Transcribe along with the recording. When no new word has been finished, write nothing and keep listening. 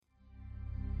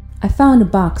I found a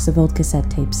box of old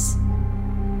cassette tapes.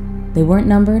 They weren't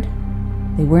numbered,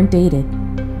 they weren't dated,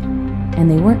 and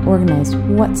they weren't organized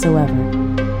whatsoever.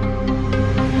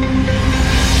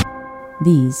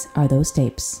 These are those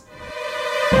tapes.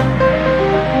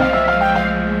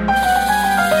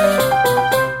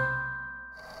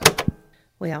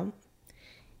 Well,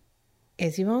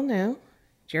 as you all know,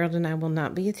 Gerald and I will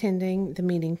not be attending the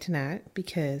meeting tonight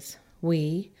because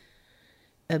we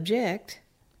object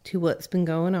to what's been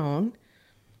going on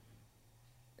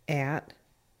at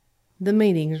the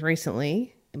meetings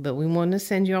recently, but we wanted to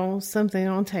send y'all something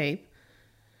on tape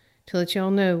to let y'all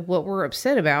know what we're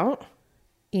upset about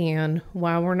and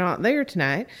why we're not there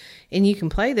tonight. And you can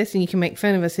play this and you can make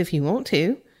fun of us if you want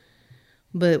to,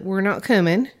 but we're not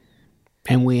coming.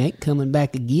 And we ain't coming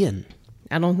back again.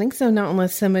 I don't think so, not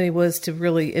unless somebody was to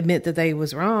really admit that they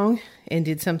was wrong and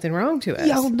did something wrong to us.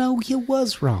 Y'all know you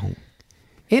was wrong.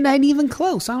 It ain't even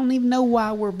close. I don't even know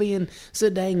why we're being so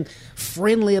dang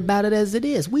friendly about it as it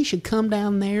is. We should come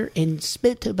down there and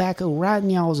spit tobacco right in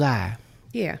y'all's eye.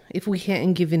 Yeah, if we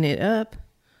hadn't given it up.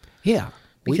 Yeah.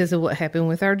 Because of what happened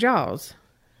with our jobs.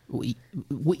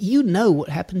 You know what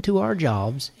happened to our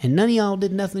jobs, and none of y'all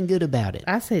did nothing good about it.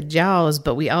 I said jaws,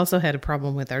 but we also had a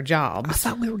problem with our jobs. I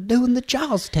thought we were doing the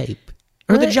jaws tape.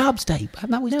 Or what? The jobs tape. I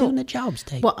thought we was doing the jobs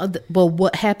tape. Well,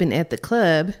 what happened at the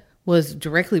club was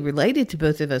directly related to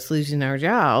both of us losing our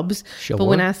jobs. Sure. But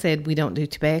when I said we don't do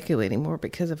tobacco anymore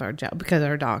because of our job, because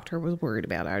our doctor was worried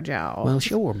about our jobs. Well,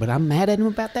 sure, but I'm mad at him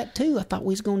about that too. I thought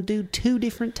we was going to do 2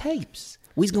 different tapes.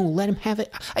 We was going to let him have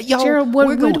it. Y'all, Gerald,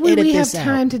 would we have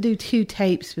time to do 2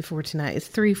 tapes before tonight? It's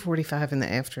 3:45 in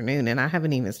the afternoon, and I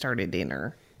haven't even started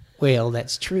dinner. Well,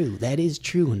 that's true. That is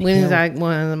true. When am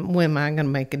I going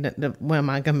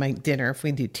to make dinner if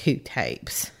we do 2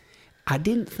 tapes? I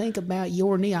didn't think about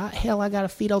your knee. I got to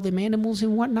feed all them animals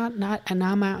and whatnot, and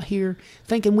I'm out here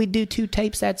thinking we do 2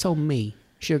 tapes. That's on me,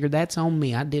 sugar. That's on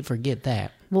me. I did forget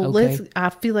that. Well, okay? I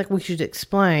feel like we should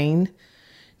explain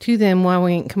to them why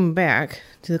we ain't coming back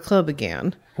to the club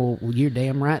again. Well, you're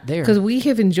damn right there. Because we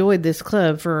have enjoyed this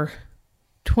club for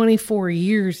 24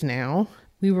 years now.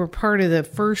 We were part of the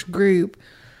first group.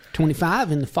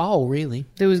 25 in the fall, really.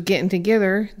 That was getting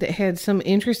together that had some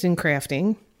interest in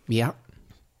crafting. Yeah.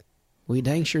 We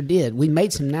dang sure did. We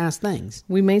made some nice things.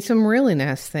 We made some really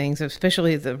nice things,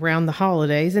 especially around the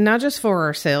holidays. And not just for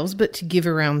ourselves, but to give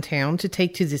around town, to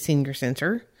take to the senior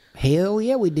center. Hell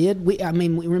yeah, we did. We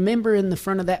remember in the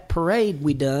front of that parade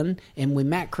we done, and we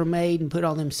macrameed and put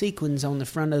all them sequins on the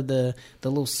front of the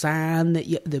little sign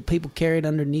that people carried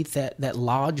underneath that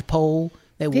lodge pole.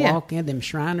 They walk in, them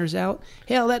Shriners out.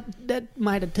 Hell, that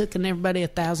might have taken everybody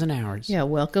 1,000 hours. Yeah,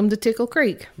 welcome to Tickle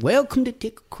Creek. Welcome to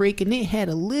Tickle Creek, and it had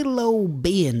a little old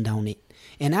bend on it.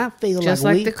 And I feel just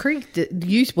like the creek that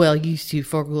used to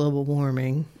for global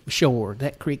warming. Sure,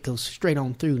 that creek goes straight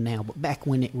on through now. But back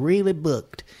when it really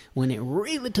booked, when it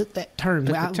really took that turn.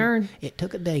 It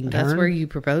took a dang turn. That's where you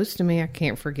proposed to me. I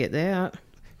can't forget that.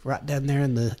 Right down there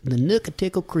in the nook of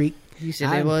Tickle Creek. You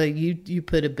said, well, you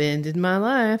put a bend in my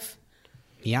life.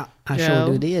 Yeah, I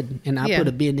sure did. And I put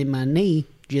a bend in my knee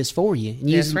just for you. And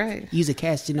that's right. Use a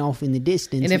casting off in the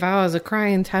distance. And if I was a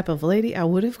crying type of lady, I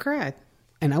would have cried.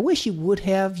 And I wish you would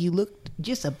have. You looked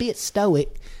just a bit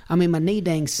stoic. I mean, my knee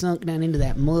dang sunk down into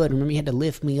that mud. Remember, you had to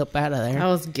lift me up out of there. I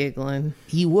was giggling.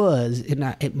 You was.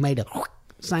 And it made a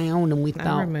sound, and we thought,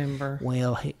 I remember.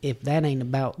 Well, if that ain't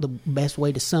about the best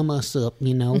way to sum us up,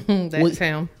 you know.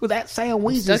 sound. Well, that sound,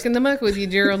 we stuck in the muck with you,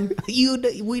 Gerald.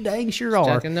 We dang sure are.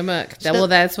 Stuck in the muck.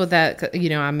 That's what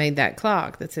I made that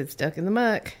clock that said stuck in the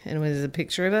muck, and it was a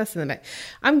picture of us in the back.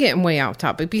 I'm getting way off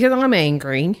topic because I'm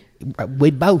angry.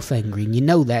 We're both angry, and you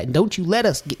know that. And don't you let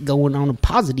us get going on a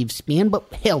positive spin,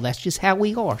 but hell, that's just how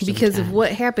we are sometimes. Because of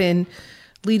what happened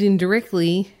leading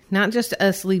directly, not just to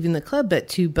us leaving the club, but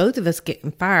to both of us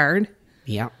getting fired.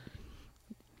 Yeah.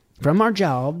 From our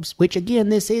jobs, which again,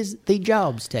 this is the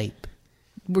jobs tape.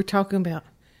 We're talking about.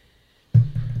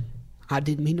 I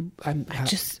didn't mean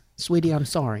to. Sweetie, I'm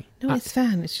sorry. No, it's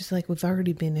fine. It's just like we've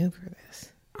already been over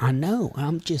this. I know.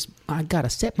 I got to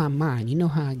set my mind. You know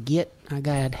how I get? I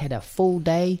had a full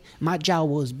day. My job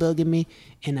was bugging me,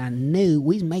 and I knew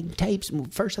we was making tapes.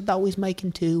 First, I thought we was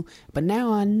making 2, but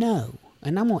now I know.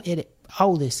 And I'm going to edit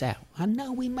all this out. I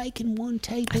know we making 1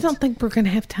 tape. I don't think we're going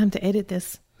to have time to edit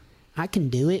this. I can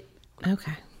do it.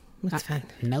 Okay. That's fine.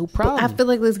 No problem. But I feel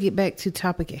like let's get back to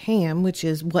topic at hand, which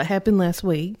is what happened last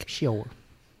week. Sure.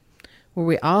 Where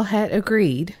we all had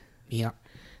agreed. Yeah.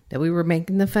 That we were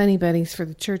making the funny buddies for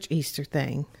the church Easter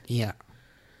thing. Yeah.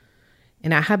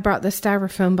 And I had brought the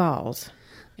styrofoam balls.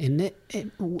 And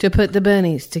to put the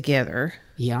bunnies together.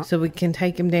 Yeah. So we can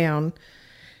take them down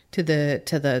to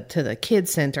the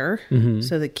kids center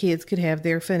so the kids could have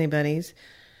their Funny Bunnies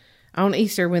on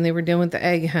Easter when they were doing the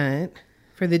egg hunt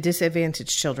for the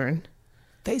disadvantaged children.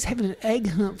 They was having an egg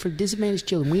hunt for disadvantaged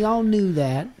children. We all knew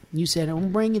that. You said, I'm going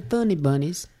to bring you Funny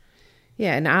Bunnies.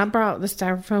 Yeah, and I brought the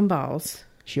styrofoam balls.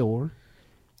 Sure.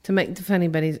 To make the Funny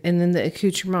Bunnies, and then the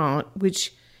accoutrement,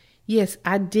 which, yes,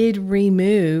 I did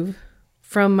remove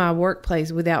from my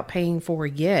workplace without paying for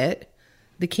yet.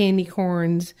 The candy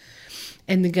corns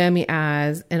and the gummy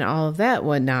eyes and all of that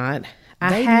whatnot.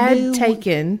 I had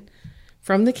taken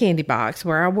from the candy box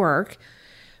where I work,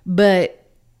 but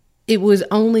it was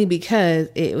only because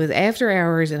it was after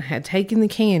hours and I had taken the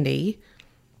candy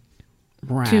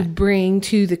to bring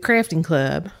to the crafting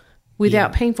club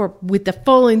without paying for it, with the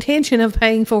full intention of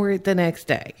paying for it the next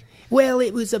day. Well,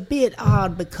 it was a bit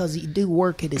odd because you do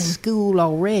work at a school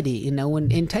already, you know,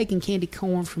 and taking candy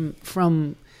corn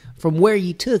from where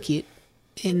you took it,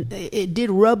 and it did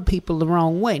rub people the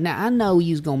wrong way. Now, I know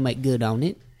you was going to make good on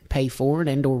it, pay for it,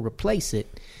 and or replace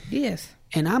it. Yes.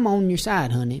 And I'm on your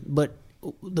side, honey, but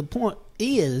the point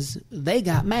is they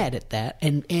got mad at that,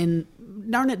 and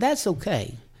darn it, that's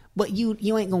okay. But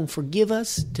you ain't going to forgive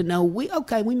us to know we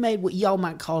made what y'all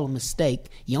might call a mistake.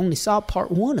 You only saw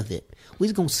part one of it. We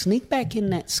was going to sneak back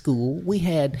in that school. We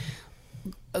had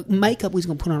makeup we was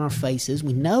going to put on our faces.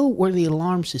 We know where the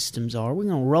alarm systems are. We're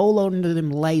going to roll under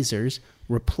them lasers,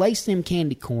 replace them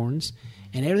candy corns,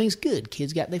 and everything's good.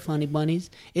 Kids got their Funny Bunnies.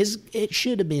 It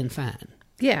should have been fine.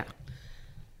 Yeah.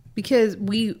 Because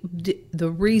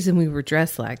the reason we were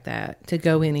dressed like that to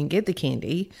go in and get the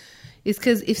candy is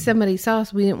because if somebody saw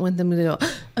us, we didn't want them to go,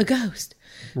 a ghost.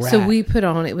 Right. So we put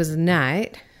on, it was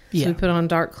night, so we put on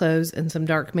dark clothes and some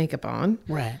dark makeup on.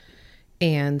 Right.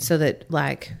 And so that,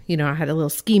 like, you know, I had a little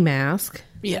ski mask.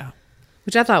 Yeah.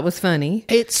 Which I thought was funny.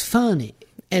 It's funny.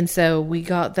 And so we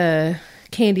got the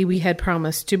candy we had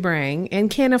promised to bring and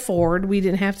can afford. We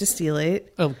didn't have to steal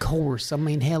it. Of course. I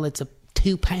mean, hell, it's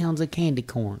 2 pounds of candy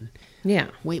corn. Yeah.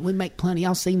 We make plenty.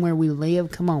 Y'all seen where we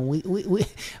live? Come on.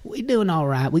 We doing all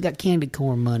right. We got candy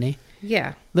corn money.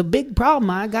 Yeah. The big problem,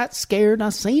 I got scared. I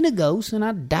seen a ghost and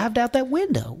I dived out that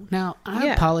window. Now, I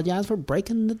apologize for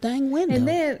breaking the dang window. And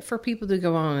then for people to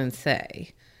go on and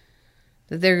say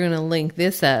that they're going to link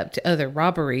this up to other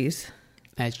robberies.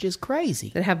 That's just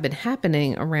crazy. That have been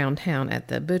happening around town at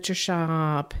the butcher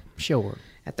shop. Sure.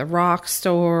 At the rock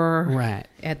store. Right.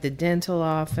 At the dental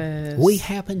office. We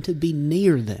happen to be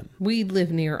near them. We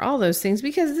live near all those things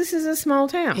because this is a small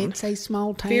town. It's a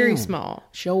small town. Very small.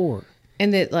 Sure.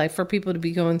 And that, like, for people to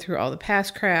be going through all the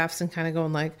past crafts and kind of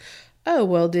going like, oh,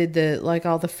 well, did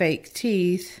all the fake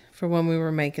teeth for when we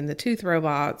were making the tooth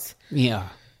robots. Yeah.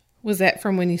 Was that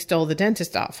from when you stole the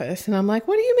dentist office? And I'm like,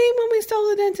 what do you mean when we stole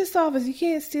the dentist office? You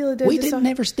can't steal a dentist office. We didn't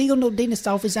never steal no dentist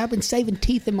office. I've been saving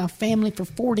teeth in my family for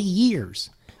 40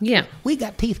 years. Yeah. We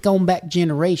got teeth going back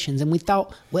generations, and we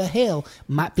thought, well, hell,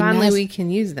 might be finally nice. We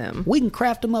can use them. We can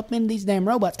craft them up into these damn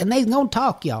robots, and they's going to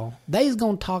talk, y'all. They's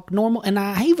going to talk normal, and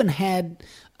I even had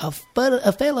a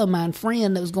fellow of mine,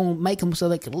 friend, that was going to make them so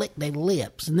they could lick their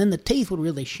lips, and then the teeth would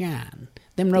really shine.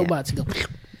 Them robots would go...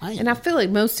 And I feel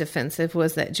like most offensive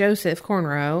was that Joseph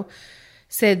Cornrow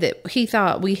said that he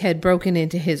thought we had broken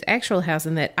into his actual house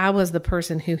and that I was the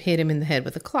person who hit him in the head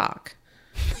with a clock.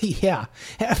 Yeah.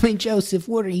 I mean, Joseph,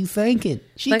 what are you thinking?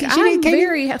 I'm a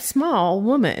very small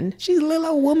woman. She's a little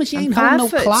old woman. She ain't holding no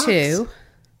clocks. 5'2".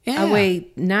 Yeah. I weigh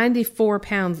 94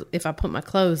 pounds if I put my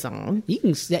clothes on. You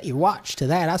can set your watch to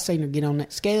that. I seen her get on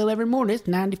that scale every morning. It's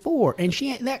 94. And she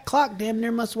ain't, that clock damn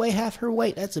near must weigh half her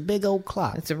weight. That's a big old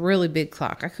clock. It's a really big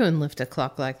clock. I couldn't lift a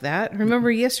clock like that. Remember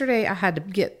yesterday I had to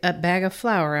get a bag of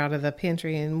flour out of the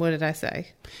pantry, and what did I say?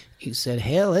 You said,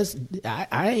 hell,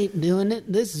 I ain't doing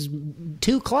it. This is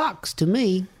 2 clocks to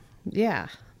me. Yeah.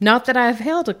 Not that I've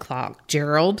held a clock,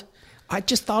 Gerald. I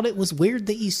just thought it was weird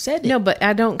that you said it. No, but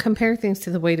I don't compare things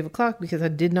to the weight of a clock because I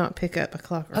did not pick up a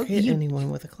clock or hit anyone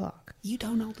with a clock. You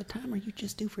don't know the timer you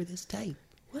just do for this tape.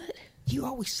 What? You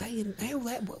always saying,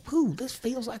 this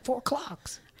feels like 4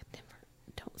 o'clocks.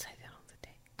 Don't say that on the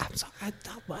tape. I'm sorry. I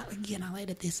thought, well, again, I'll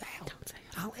edit this out. Don't say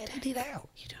it. I'll edit it out.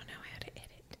 You don't know how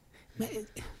to edit.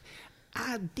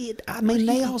 I did. I mean,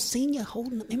 they all seen you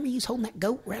holding. Remember, you was holding that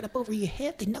goat right up over your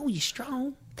head. They know you're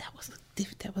strong. That was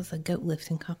a goat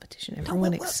lifting competition.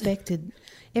 Everyone expected.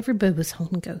 Everybody was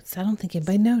holding goats. I don't think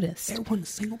anybody noticed. There wasn't a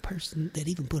single person that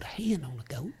even put a hand on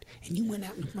a goat, and you went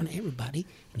out in front of everybody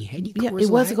and you had your Coors Light. It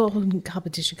was a goat holding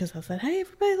competition because I said, "Hey,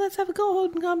 everybody, let's have a goat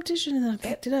holding competition," and then I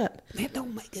picked it up. That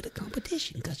don't make it a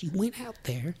competition because you went out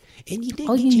there and you did.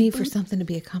 All you need for something to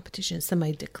be a competition is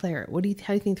somebody declare it. How do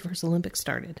you think the first Olympics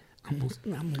started?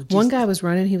 One guy was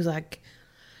running. He was like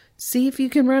See if you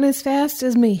can run as fast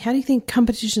as me. How do you think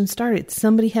competition started?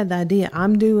 Somebody had the idea.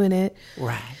 I'm doing it.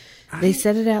 Right. They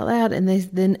said it out loud, and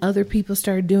then other people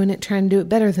started doing it, trying to do it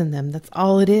better than them. That's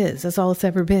all it is. That's all it's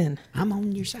ever been. I'm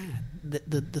on your side.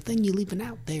 The thing you're leaving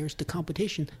out there is the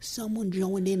competition. Someone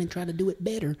joined in and tried to do it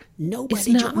better. Nobody It's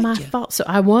not joined my you. fault. So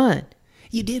I won.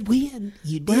 You did win.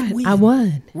 You did win. I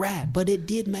won. Right, but it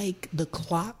did make the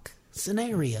clock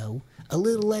scenario a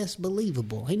little less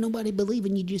believable. Ain't nobody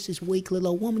believing you just this weak little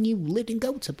old woman. You lifting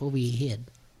goats up over your head.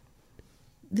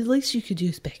 The least you could do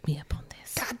is back me up on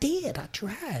this. I did. I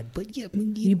tried. But yeah,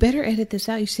 You better edit this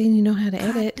out. You're saying you know how to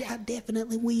edit. I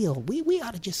definitely will. We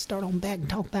ought to just start on back and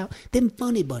talk about them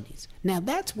funny bunnies. Now,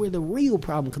 that's where the real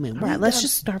problem come in. All right, let's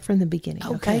just start from the beginning,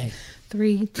 okay?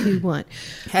 3, 2, 1.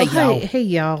 Hey, y'all. Hey,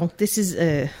 y'all. This is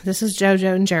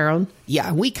JoJo and Gerald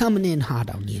Yeah, we coming in hot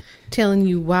on you. telling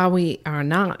you why we are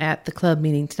not at the club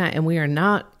meeting tonight, and we are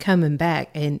not coming back.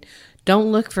 And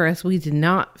don't look for us. We did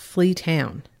not flee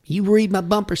town. You read my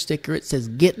bumper sticker, it says,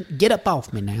 get up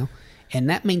off me now. And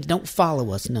that means don't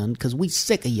follow us none, because we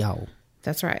sick of y'all.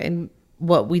 That's right. And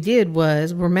what we did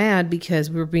was we're mad because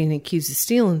we were being accused of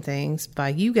stealing things by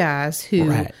you guys who,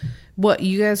 Right. what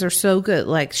you guys are so good.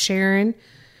 Like Sharon,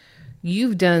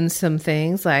 you've done some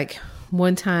things. Like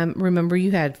one time, remember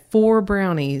you had 4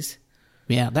 brownies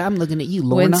Yeah, I'm looking at you,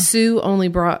 Lorna. when Sue only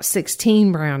brought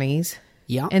 16 brownies.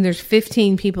 Yeah. And there's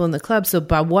 15 people in the club. So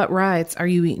by what rights are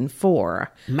you eating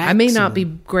 4? I may not be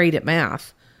great at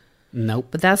math, Nope.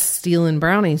 but that's stealing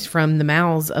brownies from the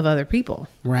mouths of other people.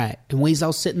 Right. And we's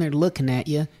all sitting there looking at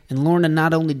you. And Lorna,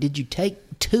 not only did you take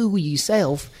 2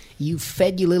 yourself, you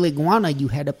fed your little iguana you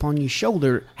had up on your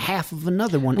shoulder half of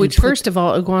another one. Which, first of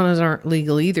all, iguanas aren't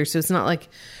legal either. So it's not like,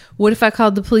 what if I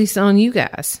called the police on you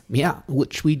guys? Yeah,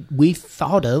 which we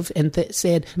thought of and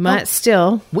said, Might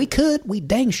still. we could. We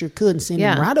dang sure could and send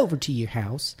Yeah. them right over to your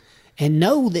house. And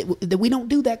know that we don't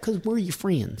do that because we're your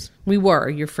friends. We were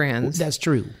your friends. That's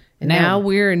true. And now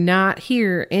we're not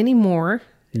here anymore.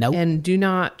 Nope. And do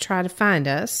not try to find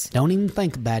us. Don't even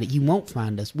think about it. You won't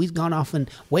find us. We've gone off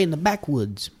and way in the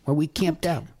backwoods where we camped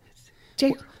out.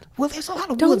 Well, there's a lot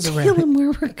of Don't woods tell around. them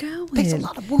where we're going. There's a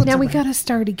lot of woods Now we around. got to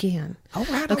start again. All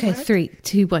right. Okay, all right. 3,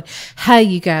 2, 1. Hey,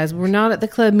 you guys, we're not at the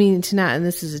club meeting tonight, and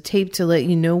this is a tape to let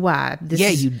you know why. This Yeah,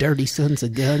 is you dirty sons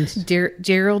of guns.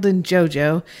 Gerald and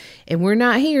JoJo, and we're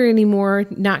not here anymore.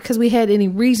 Not because we had any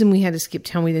reason we had to skip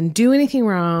town. We didn't do anything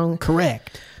wrong.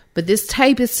 Correct. But this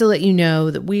tape is to let you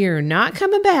know that we are not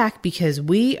coming back because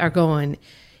we are going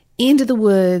into the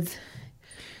woods.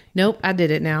 Nope, I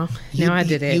did it now. I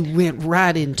did it. You went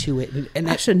right into it. And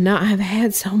I that, should not have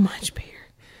had so much beer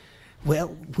well,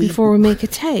 before we make a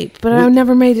tape. But I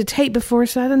never made a tape before,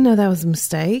 so I didn't know that was a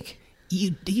mistake.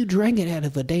 you drank it out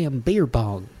of a damn beer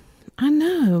bong. I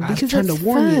know, I was because trying that's to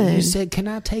warn fun. you. You said, "Can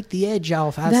I take the edge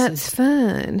off?" I That's said,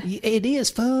 fun. "It is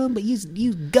fun, but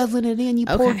you guzzling it in. You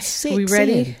Okay, poured 6 are we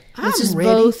ready? in. Let's I'm just ready.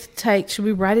 both take. Should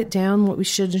we write it down? What we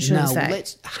should and shouldn't No, say?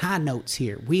 let's high notes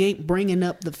here. We ain't bringing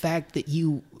up the fact that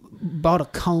you bought a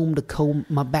comb to comb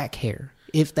my back hair.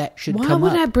 If that should Why come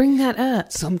would up. I bring that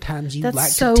up? Sometimes you That's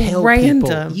like so to tell random.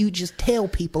 people. You just tell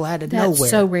people out of That's nowhere.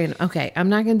 so random. Okay, I'm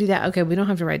not going to do that. Okay, we don't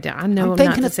have to write it down. I know I'm I'm not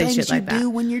thinking to of say things shit you like that. do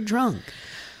when you're drunk.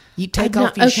 You take I'm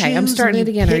off not- your okay, shoes. I'm starting and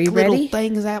it again. Are pick you little ready?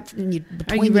 things out from your, Are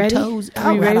between you your ready? toes. Are you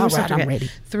All ready? right, We're starting I'm again. ready.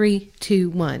 3, 2,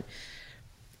 1.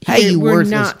 Hey, Here, you we're worthless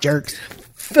not- jerks.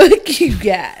 Fuck you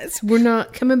guys. We're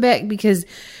not coming back because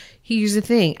here's the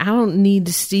thing. I don't need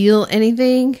to steal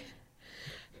anything.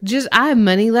 Just, I have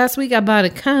money. Last week I bought a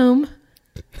comb.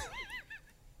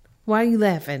 Why are you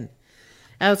laughing?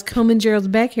 I was combing Gerald's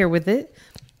back hair with it.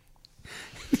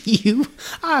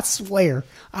 I swear.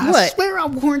 I What? swear I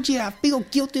warned you. I feel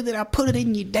guilty that I put it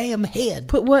in your damn head.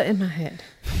 Put what in my head?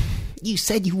 You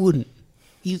said you wouldn't.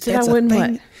 You Said I that's a wouldn't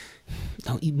thing. what?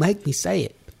 Don't you make me say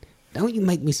it. Don't you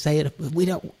make me say it. We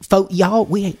don't, folks, y'all,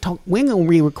 we ain't gonna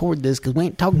re-record this because we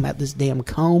ain't talking about this damn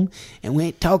comb and we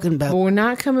ain't talking about, But we're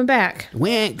not coming back. we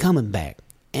ain't coming back.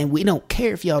 And we don't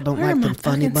care if y'all don't Where are like my them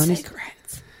funny fucking bunnies.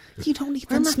 cigarettes? You don't Where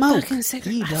even are my smoke. fucking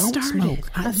cigarettes? You I don't started. smoke.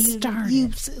 I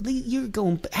started. You're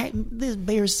going. Hey, this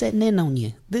bear's setting in on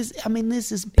you. This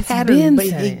is It's pattern been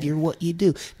behavior. setting. What you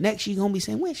do next? You're gonna be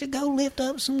saying, "We should go lift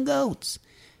up some goats."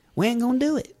 We ain't gonna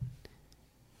do it.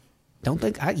 Don't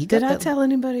think you got Did I that. tell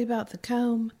anybody about the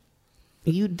comb?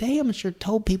 You damn sure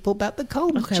told people about the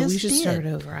cold. Okay, we should start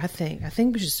over. I think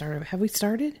we should start over. Have we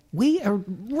started? We are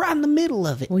right in the middle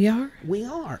of it. We are? We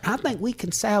are. I think we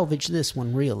can salvage this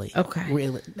one, really. Okay.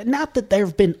 Really. Not that there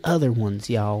have been other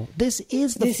ones, y'all. This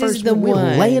is the first is the one. We're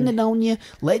one. laying it on you,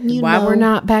 letting you Why know. we're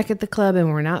not back at the club and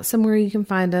we're not somewhere you can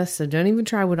find us, so don't even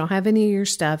try. We don't have any of your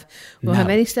stuff. We don't have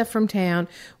any stuff from town.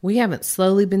 We haven't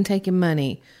slowly been taking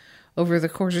money over the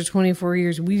course of 24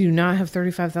 years. We do not have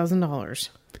 $35,000.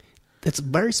 That's a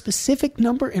very specific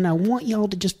number, and I want y'all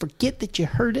to just forget that you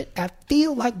heard it. I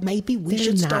feel like maybe we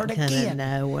should start They're not again.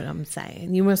 gonna know what I'm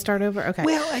saying. You want to start over? Okay.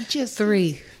 Well, I just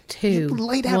 3, 2, you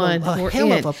laid out 1. a We're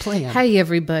hell in. of a plan. Hey,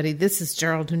 everybody! This is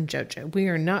Gerald and JoJo. We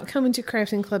are not coming to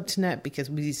Crafting Club tonight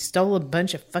because we stole a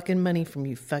bunch of fucking money from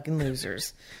you, fucking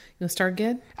losers. You want to start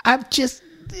again? I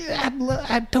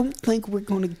don't think we're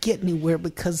going to get anywhere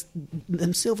because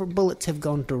them silver bullets have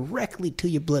gone directly to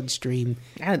your bloodstream.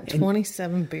 I had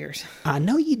 27 beers. I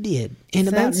know you did. And Since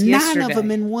about 9 yesterday. of them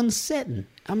in one setting.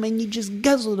 I mean, you just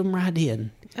guzzled them right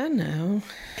in. I know.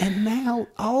 And now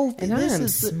all And this I am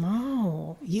is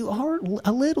small. you are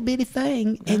a little bitty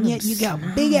thing, and yet you got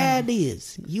big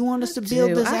ideas. You want us to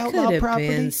build this outlaw could have property?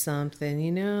 been something,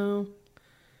 you know.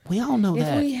 We all know If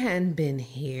that. we hadn't been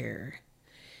here,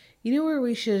 you know where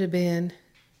we should have been?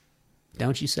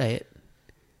 Don't you say it.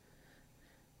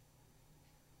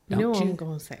 You know Don't what you? I'm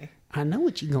going to say. I know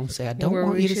what you're going to say. I Know don't where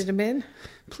want we you should to. have been?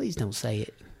 Please don't say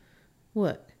it.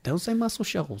 What? Don't say Muscle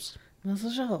Shoals.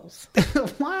 Muscle Shoals.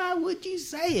 Why would you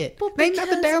say it? Well, Ain't nothing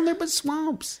because- down there but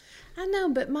swamps. I know,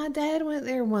 but my dad went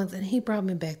there once and he brought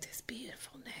me back this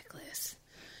beautiful necklace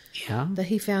Yeah. that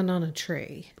he found on a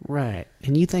tree. Right.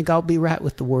 And you think I'll be right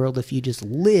with the world if you just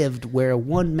lived where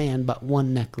one man bought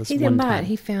one necklace He one didn't buy time? it.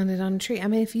 He found it on a tree. I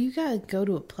mean, if you gotta go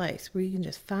to a place where you can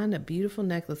just find a beautiful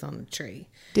necklace on a tree.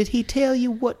 Did he tell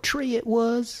you what tree it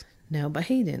was? No, but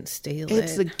he didn't steal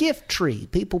It's a it. gift tree.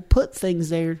 People put things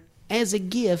there as a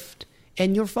gift,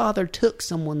 and your father took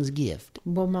someone's gift.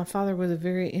 Well, my father was a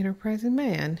very enterprising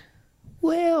man.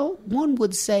 Well, one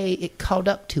would say it caught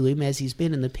up to him as he's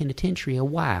been in the penitentiary a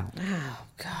while. Oh,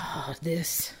 God,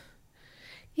 this.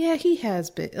 Yeah, he has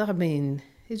been. I mean,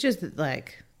 it's just that,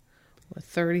 like, what,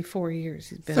 34 years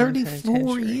he's been in 34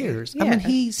 penitentiary. years. Yeah. I mean,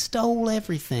 he stole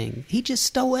everything. He just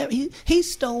stole he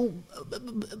stole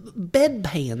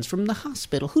bedpans from the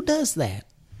hospital. Who does that?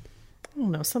 I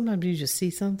don't know. Sometimes you just see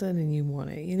something and you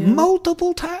want it, you know?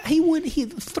 Multiple times. He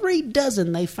 3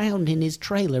 dozen they found in his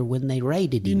trailer when they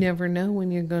raided You him. never know when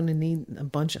you're going to need a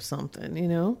bunch of something, you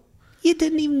know? You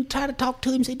didn't even try to talk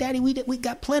to him. Say, Daddy, we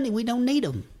got plenty. We don't need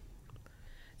them.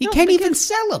 You No, can't even because-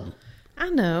 sell them. I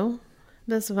know.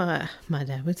 That's why my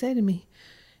dad would say to me,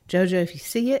 JoJo, if you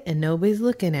see it and nobody's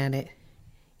looking at it,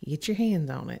 you get your hands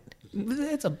on it.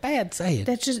 That's a bad saying.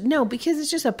 That's just, no, because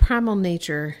it's just a primal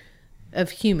nature of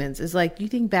humans. It's like, you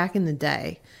think back in the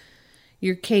day,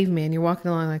 you're caveman, you're walking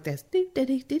along like this,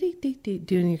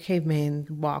 doing your caveman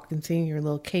walk and seeing your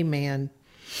little caveman,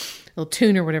 little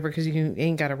tune or whatever, because you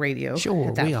ain't got a radio Sure,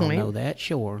 at that we point. all know that.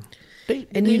 Sure.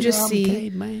 And you just see-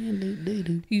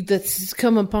 Caveman. You that's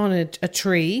come upon a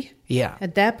tree Yeah,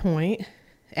 at that point,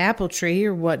 apple tree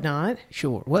or whatnot.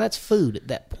 sure. Well, that's food at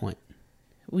that point.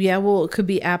 Yeah, well, it could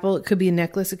be apple, it could be a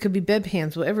necklace, it could be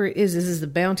bedpans, whatever it is. This is the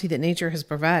bounty that nature has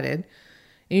provided,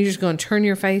 and you're just going to turn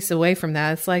your face away from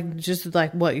that. It's like just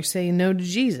like what you're saying no to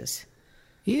Jesus.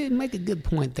 You make a good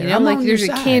point there. You know, I'm like on there's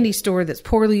your a side. candy store that's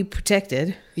poorly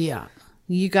protected. Yeah,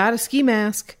 You got a ski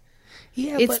mask.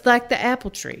 yeah. It's but like the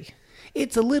apple tree.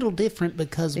 it's a little different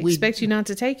because They we expect you not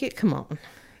to take it. Come on.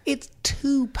 It's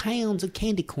 2 pounds of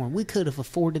candy corn. We could have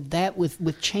afforded that with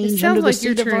It change sounds under the like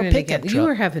you're seat of our turning it pickup again. truck. You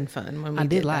were having fun when we I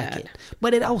did like that. it,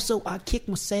 but it also I kick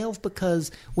myself because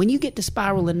when you get to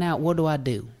spiraling out, what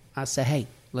do? I say, hey,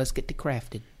 let's get to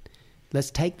crafting.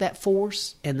 Let's take that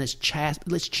force and let's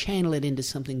channel it into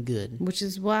something good. Which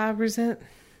is why I resent.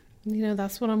 You know,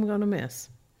 that's what I'm going to miss.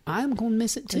 I'm going to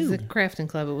miss it It's too. the crafting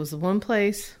club. It was the one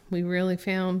place we really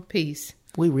found peace.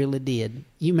 We really did.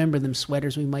 You remember them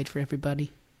sweaters we made for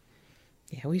everybody?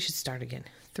 Yeah, we should start again.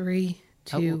 3,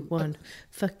 2, 1.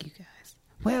 Fuck you guys.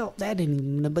 Well, that ain't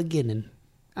even the beginning.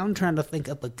 I'm trying to think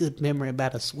up a good memory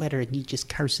about a sweater and you just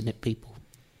cursing at people.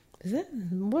 Is that?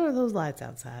 What are those lights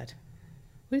outside?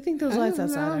 What do you think those lights I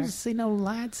outside don't are? see no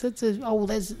lights.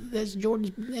 That's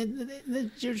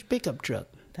George's pickup truck.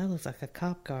 That looks like a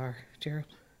cop car, Gerald.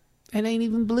 It ain't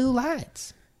even blue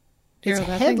lights. Gerald, It's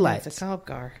I think headlights. that's a cop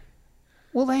car.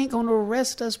 Well, they ain't going to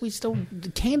arrest us. We stole the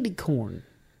candy corn.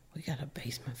 We got a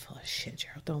basement full of shit,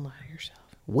 Gerald. Don't lie to yourself.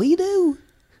 We do.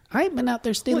 I ain't been out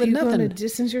there What, stealing you nothing. going to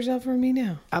distance yourself from me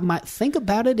now? I might think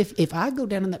about it if I go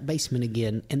down in that basement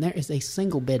again and there is a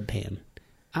single bedpan.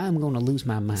 I'm going to lose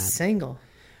my mind. Single.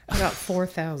 I got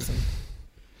 4,000.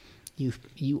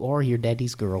 You are your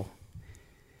daddy's girl.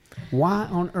 Why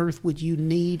on earth would you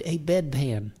need a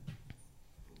bedpan?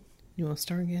 You want to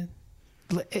start again?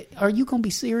 Are you going to be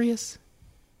serious?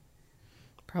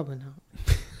 Probably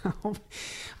not.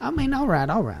 I mean, all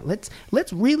right.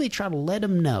 Let's really try to let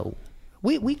them know.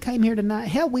 We came here tonight.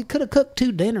 Hell, we could have cooked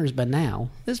 2 dinners by now.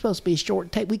 This is supposed to be a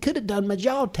short tape. We could have done my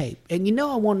jaw tape. And you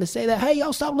know I wanted to say that, hey,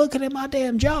 y'all stop looking at my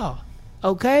damn jaw.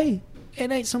 Okay? It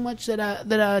ain't so much that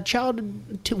I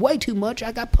chawed way too much.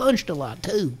 I got punched a lot,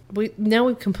 too. Now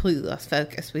we've completely lost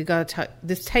focus. We got to talk.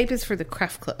 This tape is for the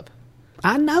craft club.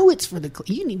 I know it's for the...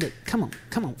 You need to... Come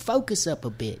on. Focus up a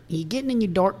bit. You're getting in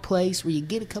your dark place where you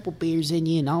get a couple beers in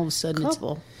you and all of a sudden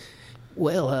Couple?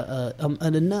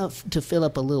 Enough to fill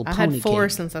up a little pony I had 4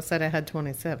 cake. since I said I had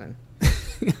 27.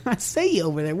 I see you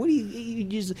over there. What do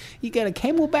you got a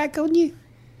camelback on you?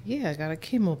 Yeah, I got a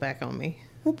Camelback on me.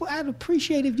 Well, I'd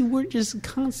appreciate if you weren't just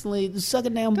constantly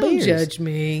sucking down Don't beers. judge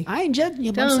me. I ain't judging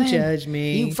you. But Don't I'm saying, judge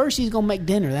me. First, he's going to make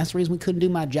dinner. That's the reason we couldn't do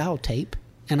my jaw tape.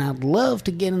 And I'd love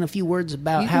to get in a few words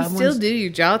about You how can still do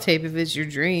your jaw tape if it's your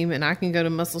dream, and I can go to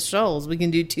Muscle Shoals. We can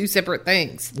do 2 separate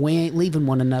things. we ain't leaving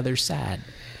one another's side.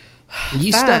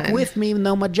 You Fine. stuck with me, even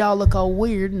though my jaw look all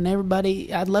weird, and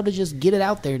everybody. I'd love to just get it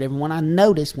out there to everyone. I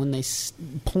notice when they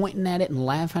pointing at it and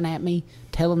laughing at me,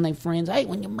 telling their friends, "Hey,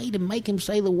 when you meet him, make him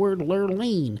say the word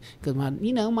Lurleen," because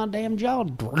my damn jaw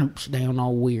droops down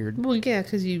all weird. Well, yeah,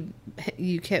 because you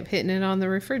kept hitting it on the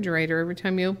refrigerator every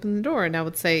time you opened the door. And I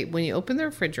would say, when you open the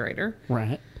refrigerator,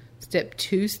 Right? step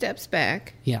 2 steps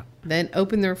back, Yeah. then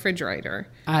open the refrigerator.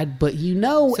 But So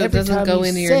it every doesn't time go you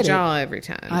into your said it, jaw every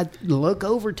time. I'd look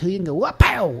over to you and go, "What,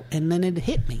 pow!" and then it'd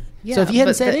hit me. Yeah, so if you hadn't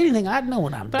but said anything, I'd know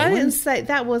what I'm But doing. I didn't say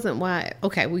that wasn't why.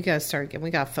 Okay, we got to start again. We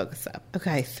got to focus up.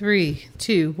 Okay, 3,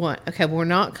 2, 1. Okay, we're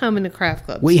not coming to Craft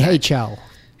Club. We tonight. hate y'all,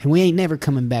 and we ain't never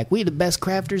coming back. We the best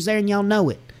crafters there, and y'all know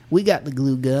it. We got the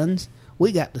glue guns.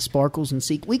 We got the sparkles and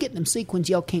we get them sequins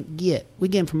y'all can't get. We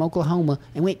get them from Oklahoma,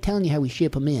 and we ain't telling you how we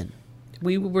ship them in.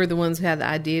 We were the ones who had the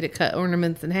idea to cut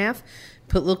ornaments in half,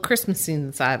 put little Christmas scenes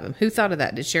inside of them. Who thought of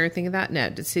that? Did Sherry think of that? No.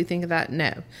 Did Sue think of that?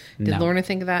 No. Did No. Lorna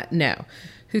think of that? No.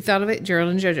 Who thought of it? Gerald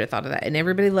and JoJo thought of that. And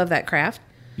everybody loved that craft.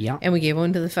 Yeah. And we gave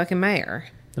one to the fucking mayor.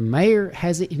 The mayor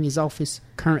has it in his office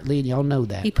currently, and y'all know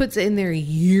that. He puts it in there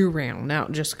year round,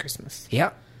 not just Christmas.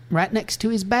 Yep. Right next to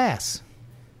his bass.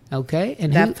 Okay?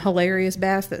 And That hilarious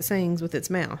bass that sings with its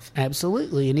mouth.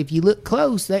 Absolutely. And if you look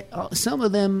close, that some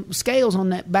of them scales on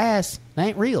that bass, they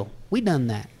ain't real. We done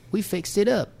that. We fixed it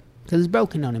up because it's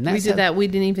broken on him. We did that. We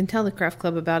didn't even tell the craft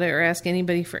club about it or ask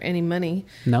anybody for any money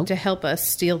Nope. to help us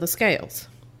steal the scales.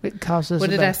 It cost us What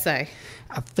did about- I say?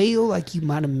 I feel like you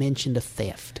might have mentioned a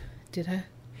theft. Did I?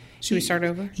 Should we start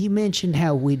over? You mentioned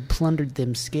how we'd plundered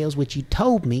them scales, which you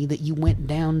told me that you went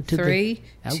down to 3,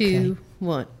 the... 2,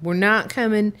 1. We're not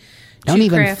coming. Don't to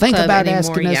even Craft think Club about anymore.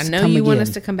 asking us Yeah, I to know come you want again.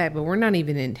 us to come back, but we're not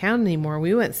even in town anymore.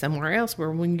 We went somewhere else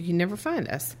where you can never find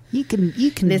us. You can.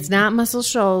 And it's not Muscle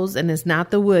Shoals, and it's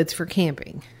not the woods for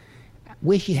camping.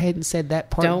 Wish you hadn't said that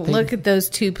part. Don't look at those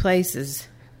 2 places.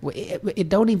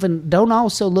 Don't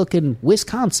also look in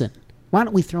Wisconsin. Why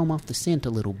don't we throw them off the scent a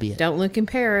little bit? Don't look in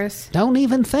Paris. Don't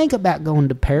even think about going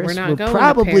to Paris. We're not going to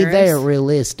probably Paris. there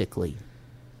realistically.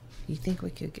 You think we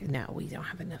could go? No, we don't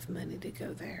have enough money to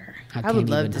go there. I I would can't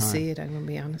love even to hunt. see it. I'm going to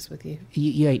be honest with you.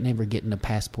 You ain't never getting a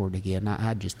passport again.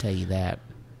 I'd just tell you that.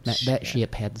 That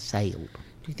ship had sailed.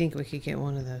 Do you think we could get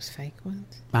one of those fake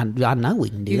ones? I know we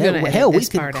can do You're that. gonna edit Hell, we this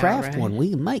could part out, craft right? one. We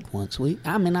can make one.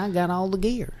 I got all the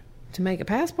gear. To make a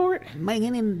passport? Make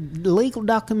any legal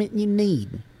document you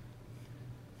need.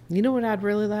 You know what I'd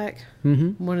really like?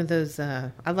 Mm-hmm. One of those,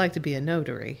 I'd like to be a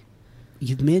notary.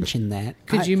 You've mentioned that.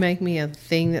 Could you make me a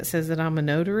thing that says that I'm a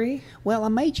notary? Well, I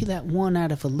made you that one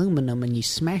out of aluminum, and you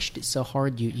smashed it so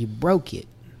hard you broke it.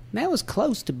 That was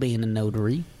close to being a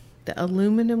notary. The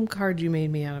aluminum card you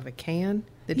made me out of a can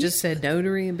that just said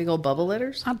notary in big old bubble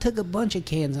letters? I took a bunch of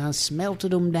cans and I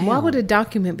smelted them down. Why would a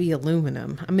document be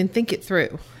aluminum? I mean, think it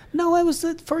through. No, it was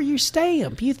for your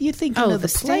stamp. You're thinking Oh, of the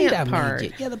the plate stamp I part. made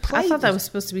you. Yeah, the plate. I thought that was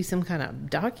supposed to be some kind of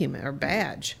document or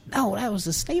badge. No, that was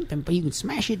the stamping. But you can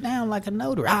smash it down like a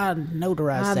notary. I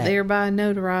notarized I that. thereby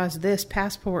notarize this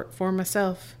passport for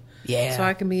myself. Yeah. So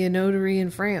I can be a notary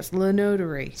in France. Le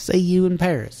Notary. See you in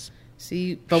Paris.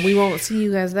 But we won't see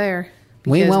you guys there.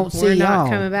 We because won't see we're y'all. not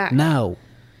coming back. No.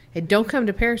 And don't come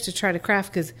to Paris to try to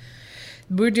craft, because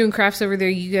we're doing crafts over there.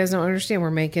 You guys don't understand. We're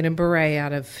making a beret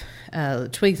out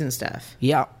of twigs and stuff.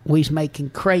 Yeah, we was making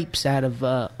crepes out of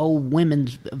old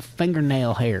women's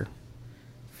fingernail hair.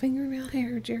 Fingernail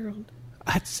hair, Gerald.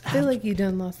 I feel like you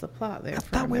done lost the plot there. I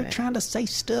thought we were trying to say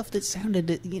stuff that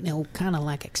sounded, kind of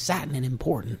like exciting and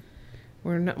important.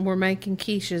 We're making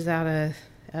quiches out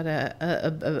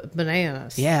of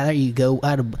bananas. Yeah, there you go.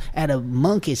 Out of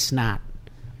monkey snot.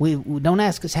 We don't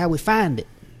ask us how we find it.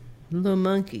 Little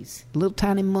monkeys. Little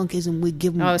tiny monkeys, and we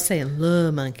give them... I was saying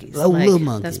little monkeys. Little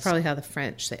monkeys. That's probably how the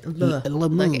French say it.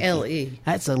 Like monkey. L-E.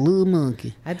 That's a little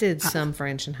monkey. I did some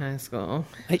French in high school.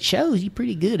 It shows you're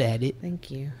pretty good at it.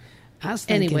 Thank you. I was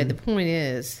thinking, anyway, the point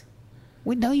is...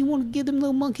 We know you want to give them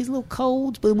little monkeys little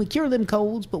colds, but we cure them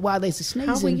colds, but while they're sneezing...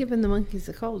 How are we giving the monkeys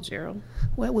a cold, Gerald?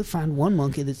 Well, we find one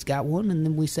monkey that's got one, and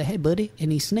then we say, hey, buddy,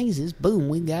 and he sneezes. Boom,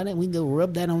 we got it. We go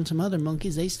rub that on some other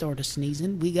monkeys. They start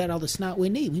sneezing. We got all the snot we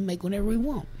need. We make whatever we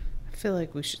want. I feel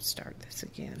like we should start this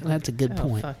again. Well, that's a good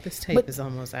point. Fuck, this tape is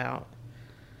almost out.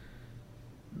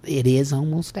 It is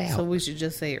almost out. So we should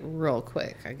just say it real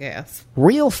quick, I guess.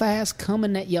 Real fast,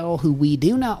 coming at y'all who we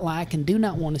do not like and do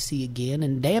not want to see again.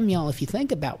 And damn y'all, if you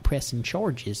think about pressing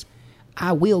charges,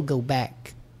 I will go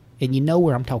back. And you know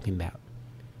where I'm talking about.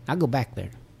 I'll go back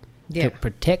there. Yeah. To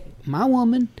protect my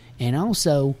woman, and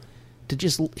also to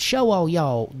just show all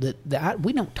y'all that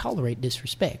we don't tolerate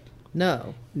disrespect.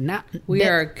 No. We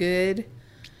are good,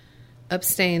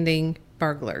 upstanding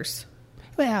burglars.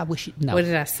 Well, I wish you... No. What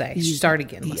did I say? Start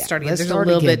again. Let's start again. Let's There's start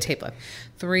a little again. bit of tape left.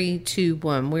 3, 2,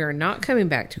 1. We are not coming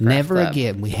back to Craft Never Club.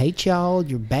 again. We hate y'all.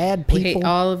 You're bad people. We hate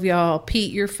all of y'all.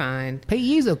 Pete, you're fine. Pete,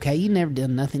 you's okay. You never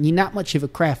done nothing. You're not much of a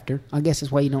crafter. I guess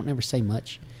that's why you don't ever say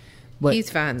much. But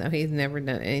he's fine, though. He's never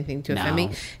done anything to offend No.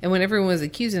 me. And when everyone was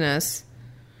accusing us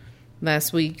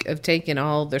last week of taking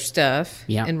all their stuff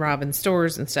and robbing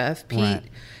stores and stuff, Pete,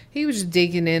 he was just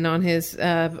digging in on his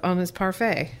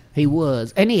parfait. He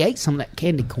was. And he ate some of that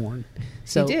candy corn.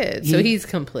 So he did. So he's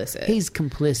complicit. He's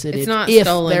complicit. It's if, not if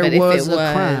stolen, there but was if it a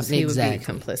crime, was, he exactly. would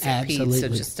be complicit. Absolutely. Pete, so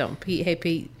just don't. Pete, hey,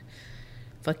 Pete,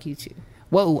 fuck you too.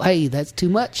 Whoa, hey, that's too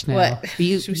much now. What? Should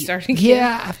we start again?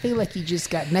 Yeah, I feel like you just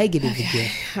got negative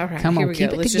again. All right, Come here on, we keep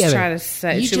go. it Let's together. just try to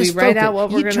say. You Should we just write focus. out what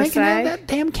we're going to You're drinking out say? of that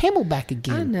damn Camelback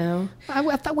again. I know.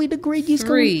 I thought we'd agreed you was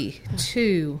 3,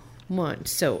 2, 1.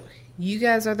 So you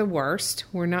guys are the worst.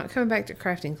 We're not coming back to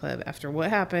Crafting Club after what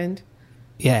happened.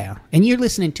 Yeah, and you're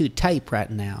listening to a tape right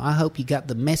now. I hope you got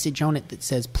the message on it that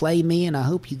says play me, and I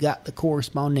hope you got the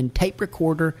corresponding tape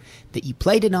recorder that you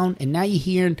played it on, and now you're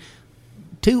hearing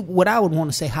what I would want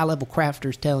to say high-level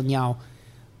crafters telling y'all,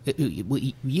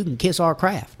 you can kiss our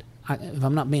craft. If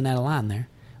I'm not being out of line there.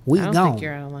 We've I don't gone. think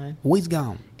you're out of line. We've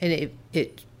gone. And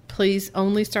it please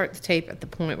only start the tape at the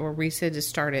point where we said to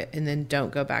start it, and then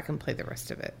don't go back and play the rest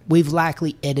of it. We've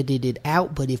likely edited it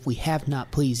out, but if we have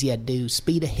not, please, do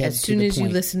speed ahead As to soon the as point.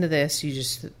 you listen to this, you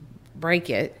just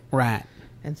break it. Right.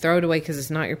 And throw it away because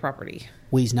it's not your property.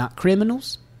 We's not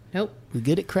criminals. Nope. We're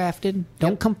good at crafting.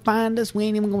 Don't come find us. We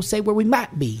ain't even going to say where we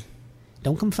might be.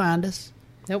 Don't come find us.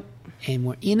 Nope. And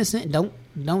we're innocent.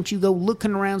 Don't you go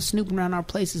looking around, snooping around our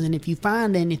places. And if you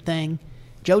find anything,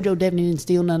 JoJo definitely didn't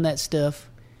steal none of that stuff.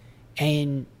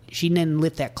 And she didn't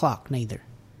lift that clock, neither.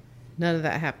 None of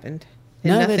that happened.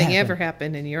 And None of it nothing happened. ever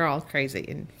happened, and you're all crazy,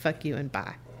 and fuck you, and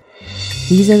bye.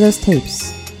 These Are Those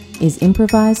Tapes is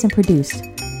improvised and produced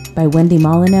by Wendy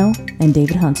Molyneux and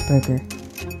David Huntsberger.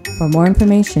 For more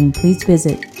information, please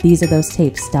visit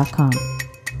thesearethositapes.com.